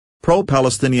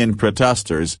Pro-Palestinian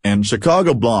protesters in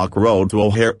Chicago block road to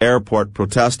O'Hare Airport.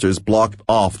 Protesters blocked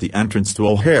off the entrance to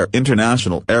O'Hare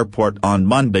International Airport on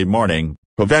Monday morning,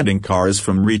 preventing cars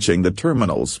from reaching the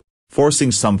terminals,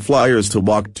 forcing some flyers to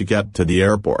walk to get to the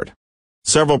airport.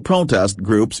 Several protest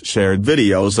groups shared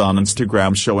videos on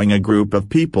Instagram showing a group of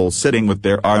people sitting with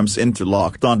their arms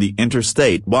interlocked on the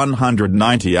Interstate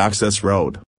 190 access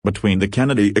road, between the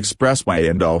Kennedy Expressway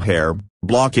and O'Hare,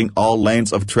 blocking all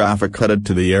lanes of traffic headed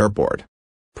to the airport.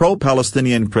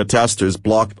 Pro-Palestinian protesters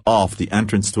blocked off the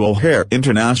entrance to O'Hare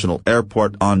International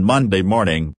Airport on Monday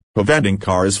morning, preventing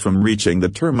cars from reaching the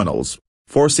terminals,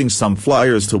 forcing some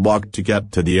flyers to walk to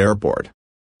get to the airport.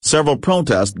 Several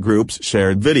protest groups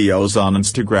shared videos on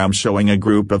Instagram showing a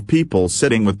group of people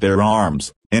sitting with their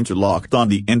arms interlocked on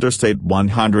the Interstate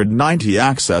 190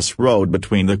 access road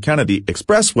between the Kennedy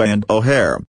Expressway and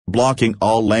O'Hare, blocking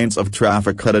all lanes of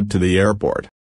traffic headed to the airport.